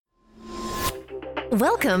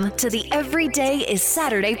Welcome to the Everyday is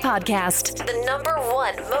Saturday podcast, the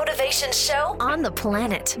 #1 motivation show on the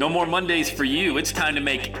planet. No more Mondays for you. It's time to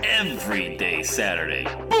make every day Saturday.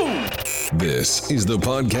 Boom! This is the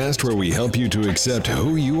podcast where we help you to accept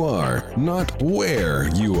who you are, not where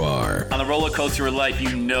you are. On the roller coaster of life,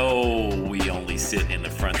 you know we only sit in the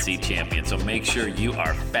front seat, champion. So make sure you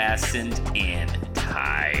are fastened in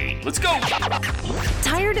tight. Let's go!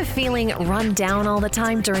 Tired of feeling run down all the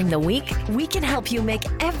time during the week? We can help you make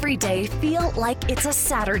every day feel like it's a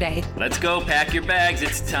Saturday. Let's go, pack your bags.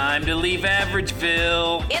 It's time to leave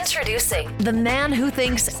Averageville. Introducing the man who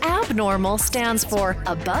thinks abnormal stands for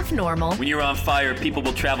above normal. When you're on fire, people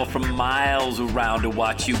will travel from miles around to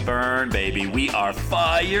watch you burn, baby. We are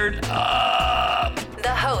fired up. The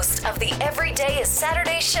host of the Everyday is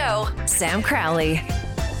Saturday show, Sam Crowley.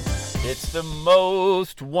 It's the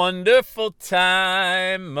most wonderful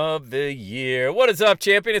time of the year. What is up,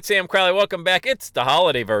 champion? It's Sam Crowley. Welcome back. It's the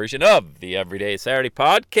holiday version of the Everyday Saturday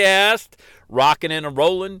podcast. Rocking and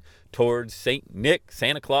rolling towards St. Nick.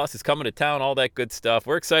 Santa Claus is coming to town, all that good stuff.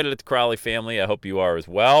 We're excited at the Crowley family. I hope you are as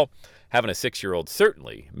well. Having a 6-year-old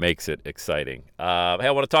certainly makes it exciting. Hey, I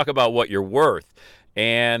want to talk about what you're worth.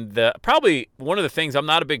 And probably one of the things, I'm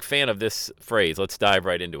not a big fan of this phrase. Let's dive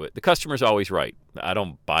right into it. The customer's always right. I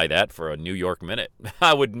don't buy that for a New York minute.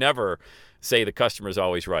 I would never say the customer's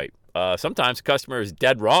always right. Sometimes the customer is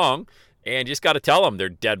dead wrong, and you just got to tell them they're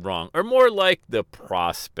dead wrong. Or more like the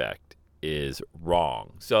prospect is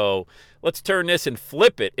wrong. So let's turn this and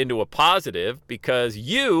flip it into a positive, because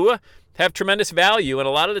you have tremendous value. And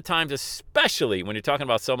a lot of the times, especially when you're talking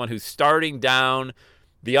about someone who's starting down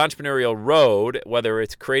the entrepreneurial road, whether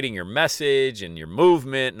it's creating your message and your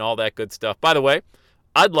movement and all that good stuff. By the way,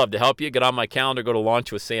 I'd love to help you. Get on my calendar, go to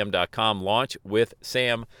launchwithsam.com,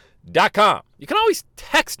 launchwithsam.com. You can always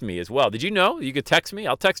text me as well. Did you know you could text me?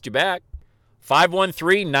 I'll text you back.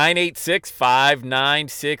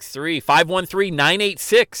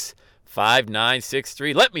 513-986-5963.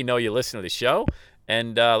 513-986-5963. Let me know you listen to the show.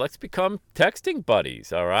 And let's become texting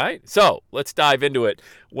buddies, all right? So let's dive into it.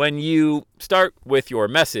 When you start with your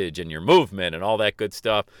message and your movement and all that good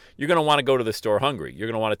stuff, you're going to want to go to the store hungry. You're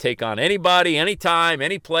going to want to take on anybody, anytime,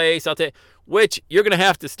 any place, which you're going to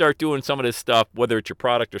have to start doing some of this stuff, whether it's your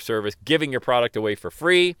product or service, giving your product away for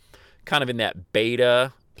free, kind of in that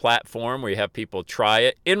beta platform where you have people try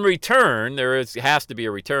it. In return, has to be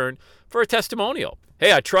a return for a testimonial.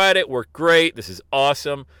 Hey, I tried it, worked great, this is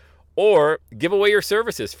awesome. Or give away your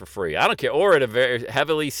services for free. I don't care. Or at a very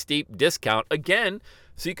heavily steep discount, again,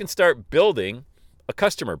 so you can start building a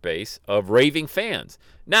customer base of raving fans.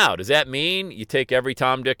 Now, does that mean you take every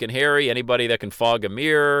Tom, Dick, and Harry, anybody that can fog a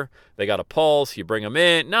mirror, they got a pulse, you bring them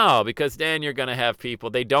in? No, because then you're going to have people,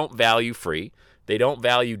 they don't value free. They don't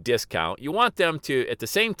value discount. You want them to, at the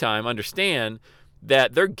same time, understand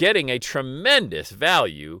that they're getting a tremendous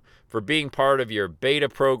value for being part of your beta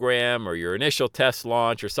program or your initial test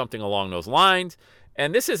launch or something along those lines.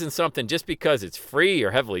 And this isn't something just because it's free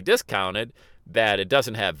or heavily discounted that it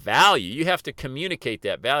doesn't have value. You have to communicate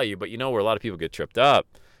that value. But you know where a lot of people get tripped up?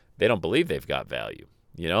 They don't believe they've got value.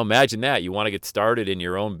 You know, imagine that. You want to get started in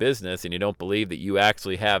your own business and you don't believe that you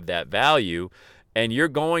actually have that value. And you're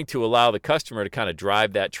going to allow the customer to kind of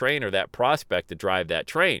drive that train, or that prospect to drive that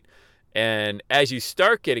train. And as you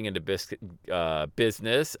start getting into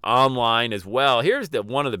business online as well, here's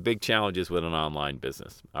one of the big challenges with an online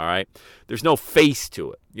business, all right? There's no face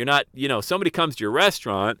to it. You're not, somebody comes to your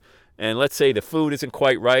restaurant and let's say the food isn't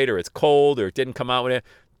quite right, or it's cold, or it didn't come out with it.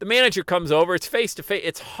 The manager comes over, it's face to face.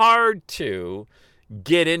 It's hard to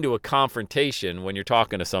get into a confrontation when you're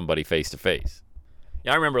talking to somebody face to face.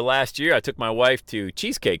 I remember last year I took my wife to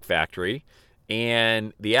Cheesecake Factory.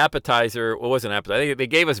 And the appetizer, well, it wasn't an appetizer. They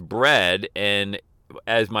gave us bread, and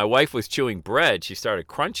as my wife was chewing bread, she started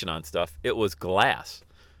crunching on stuff. It was glass.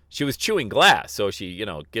 She was chewing glass, so she,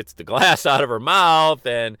 gets the glass out of her mouth,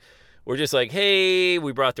 and we're just like, hey,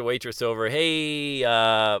 we brought the waitress over. Hey,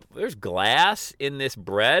 there's glass in this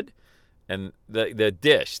bread. And the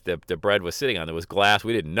dish, the bread was sitting on, there was glass.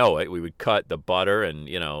 We didn't know it. We would cut the butter and,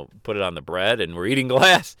 put it on the bread, and we're eating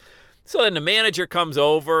glass. So then the manager comes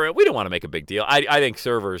over, and we don't want to make a big deal. I think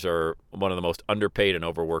servers are one of the most underpaid and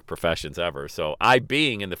overworked professions ever. So I,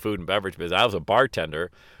 being in the food and beverage business, I was a bartender.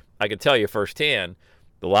 I can tell you firsthand,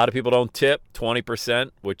 a lot of people don't tip 20%,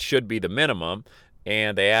 which should be the minimum,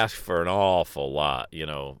 and they ask for an awful lot. I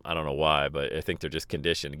don't know why, but I think they're just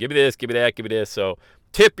conditioned. Give me this, give me that, give me this. So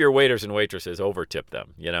tip your waiters and waitresses, over tip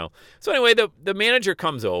them, So anyway, the manager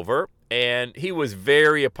comes over, and he was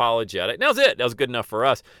very apologetic. That was it. That was good enough for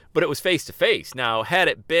us. But it was face-to-face. Now, had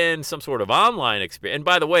it been some sort of online experience, and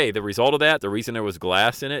by the way, the result of that, the reason there was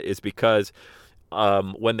glass in it is because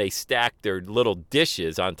when they stacked their little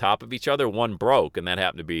dishes on top of each other, one broke, and that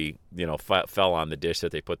happened to be, fell on the dish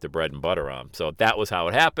that they put the bread and butter on. So that was how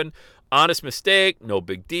it happened. Honest mistake, no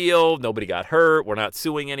big deal. Nobody got hurt. We're not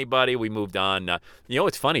suing anybody. We moved on.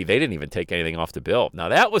 It's funny. They didn't even take anything off the bill. Now,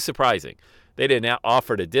 that was surprising. They didn't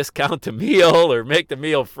offer to discount the meal or make the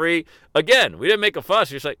meal free. Again, we didn't make a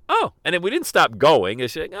fuss. You're just like, oh. And then we didn't stop going.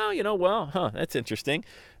 It's like, oh, that's interesting.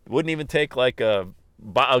 Wouldn't even take like a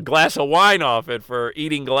glass of wine off it for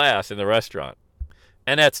eating glass in the restaurant.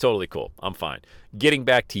 And that's totally cool. I'm fine. Getting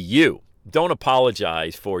back to you. Don't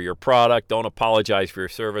apologize for your product. Don't apologize for your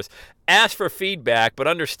service. Ask for feedback, but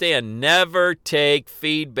understand, never take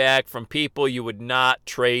feedback from people you would not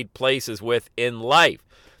trade places with in life.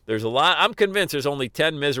 There's a lot. I'm convinced there's only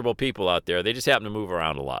 10 miserable people out there. They just happen to move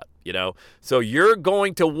around a lot, So you're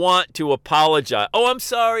going to want to apologize. Oh, I'm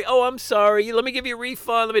sorry. Let me give you a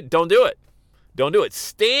refund. Don't do it. Don't do it.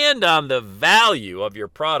 Stand on the value of your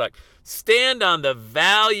product. Stand on the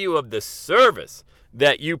value of the service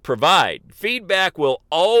that you provide. Feedback will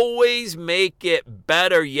always make it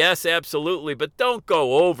better. Yes, absolutely. But don't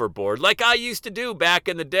go overboard like I used to do back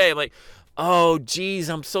in the day. I'm like, oh, geez,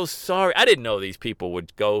 I'm so sorry. I didn't know these people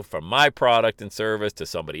would go from my product and service to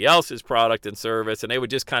somebody else's product and service, and they would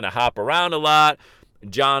just kind of hop around a lot.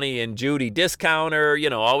 Johnny and Judy discounter,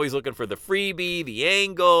 always looking for the freebie, the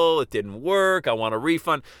angle. It didn't work. I want a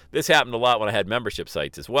refund. This happened a lot when I had membership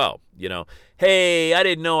sites as well. Hey, I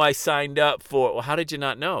didn't know I signed up for. Well, how did you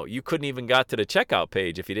not know? You couldn't even got to the checkout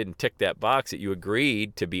page if you didn't tick that box that you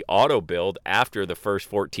agreed to be auto billed after the first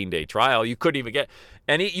 14-day trial. You couldn't even get,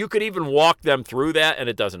 and you could even walk them through that, and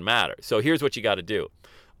it doesn't matter. So here's what you got to do.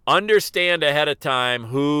 Understand ahead of time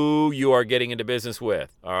who you are getting into business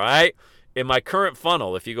with. All right. In my current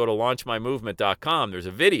funnel, if you go to launchmymovement.com, there's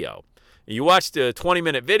a video. You watch the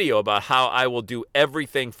 20-minute video about how I will do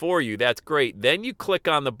everything for you. That's great. Then you click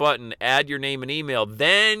on the button, add your name and email.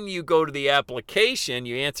 Then you go to the application.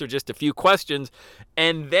 You answer just a few questions,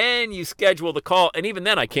 and then you schedule the call. And even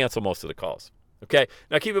then, I cancel most of the calls. Okay?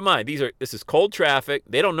 Now, keep in mind, this is cold traffic.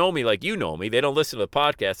 They don't know me like you know me. They don't listen to the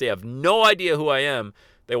podcast. They have no idea who I am.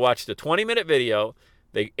 They watched a 20-minute video.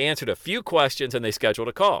 They answered a few questions, and they scheduled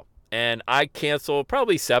a call. And I cancel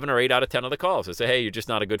probably 7 or 8 out of 10 of the calls. I say, hey, you're just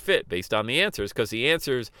not a good fit based on the answers, because the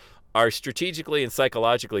answers are strategically and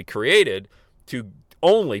psychologically created to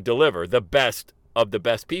only deliver the best of the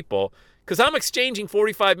best people, because I'm exchanging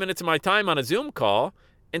 45 minutes of my time on a Zoom call,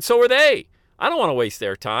 and so are they. I don't want to waste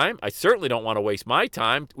their time. I certainly don't want to waste my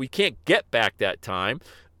time. We can't get back that time.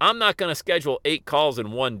 I'm not going to schedule 8 calls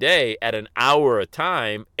in one day at an hour a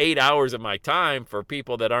time, 8 hours of my time for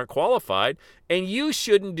people that aren't qualified. And you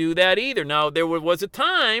shouldn't do that either. Now, there was a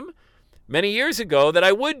time many years ago that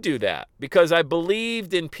I would do that because I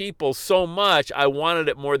believed in people so much. I wanted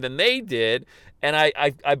it more than they did. And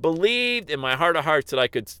I believed in my heart of hearts that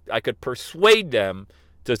I could persuade them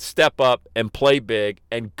to step up and play big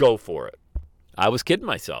and go for it. I was kidding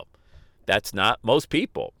myself. That's not most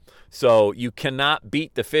people. So you cannot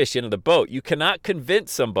beat the fish into the boat. You cannot convince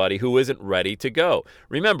somebody who isn't ready to go.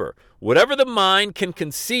 Remember, whatever the mind can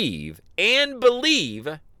conceive and believe,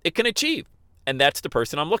 it can achieve. And that's the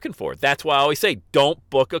person I'm looking for. That's why I always say, don't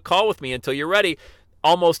book a call with me until you're ready.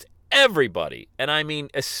 Almost everybody, and I mean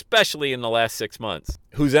especially in the last 6 months,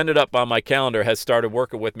 who's ended up on my calendar has started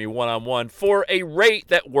working with me one-on-one for a rate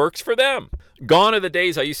that works for them. Gone are the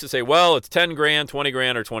days I used to say, well, it's 10 grand, 20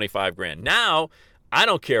 grand, or 25 grand. Now, I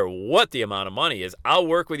don't care what the amount of money is. I'll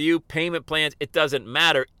work with you, payment plans. It doesn't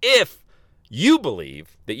matter if you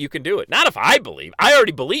believe that you can do it. Not if I believe. I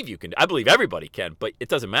already believe you can. I believe everybody can, but it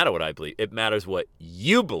doesn't matter what I believe. It matters what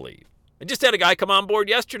you believe. I just had a guy come on board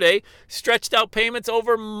yesterday, stretched out payments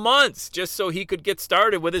over months just so he could get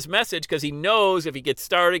started with his message, because he knows if he gets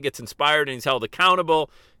started, gets inspired, and he's held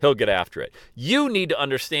accountable, he'll get after it. You need to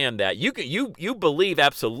understand that. You believe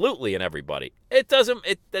absolutely in everybody. But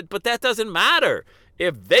that doesn't matter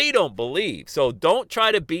if they don't believe. So don't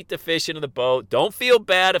try to beat the fish into the boat. Don't feel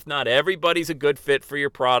bad if not everybody's a good fit for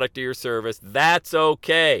your product or your service. That's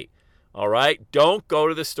okay. All right? Don't go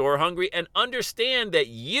to the store hungry, and understand that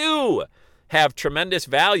you have tremendous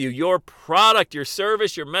value. Your product, your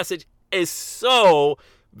service, your message is so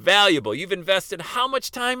valuable. You've invested how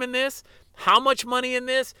much time in this? How much money in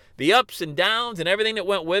this? The ups and downs and everything that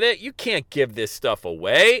went with it. You can't give this stuff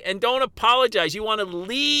away, and don't apologize. You want to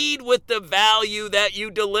lead with the value that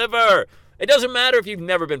you deliver. It doesn't matter if you've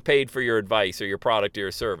never been paid for your advice or your product or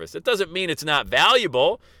your service. It doesn't mean it's not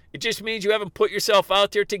valuable. It just means you haven't put yourself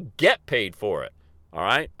out there to get paid for it. All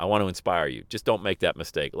right? I want to inspire you. Just don't make that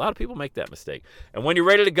mistake. A lot of people make that mistake. And when you're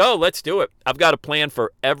ready to go, let's do it. I've got a plan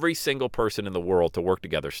for every single person in the world to work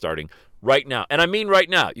together starting right now. And I mean right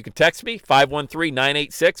now. You can text me,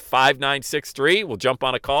 513-986-5963. We'll jump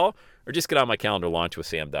on a call, or just get on my calendar,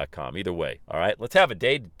 launchwithsam.com. Either way, all right? Let's have a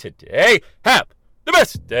day today. Have the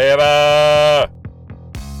best day ever.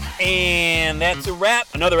 And that's a wrap.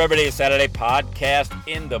 Another Everyday Saturday podcast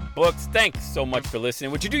in the books. Thanks so much for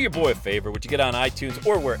listening. Would you do your boy a favor? Would you get on iTunes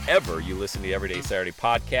or wherever you listen to the Everyday Saturday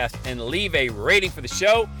podcast and leave a rating for the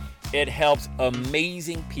show? It helps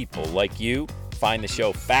amazing people like you find the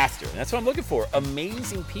show faster. And that's what I'm looking for,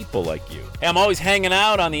 amazing people like you. Hey, I'm always hanging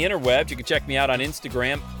out on the interwebs. You can check me out on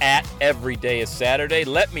Instagram at EverydayIsSaturday.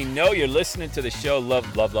 Let me know you're listening to the show.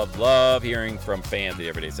 Love hearing from fans of the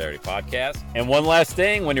Everyday Saturday podcast. And one last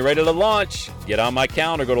thing, when you're ready to launch, get on my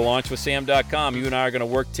calendar, go to launchwithsam.com. You and I are going to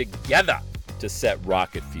work together to set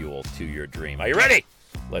rocket fuel to your dream. Are you ready?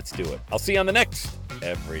 Let's do it. I'll see you on the next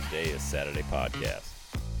Everyday is Saturday podcast.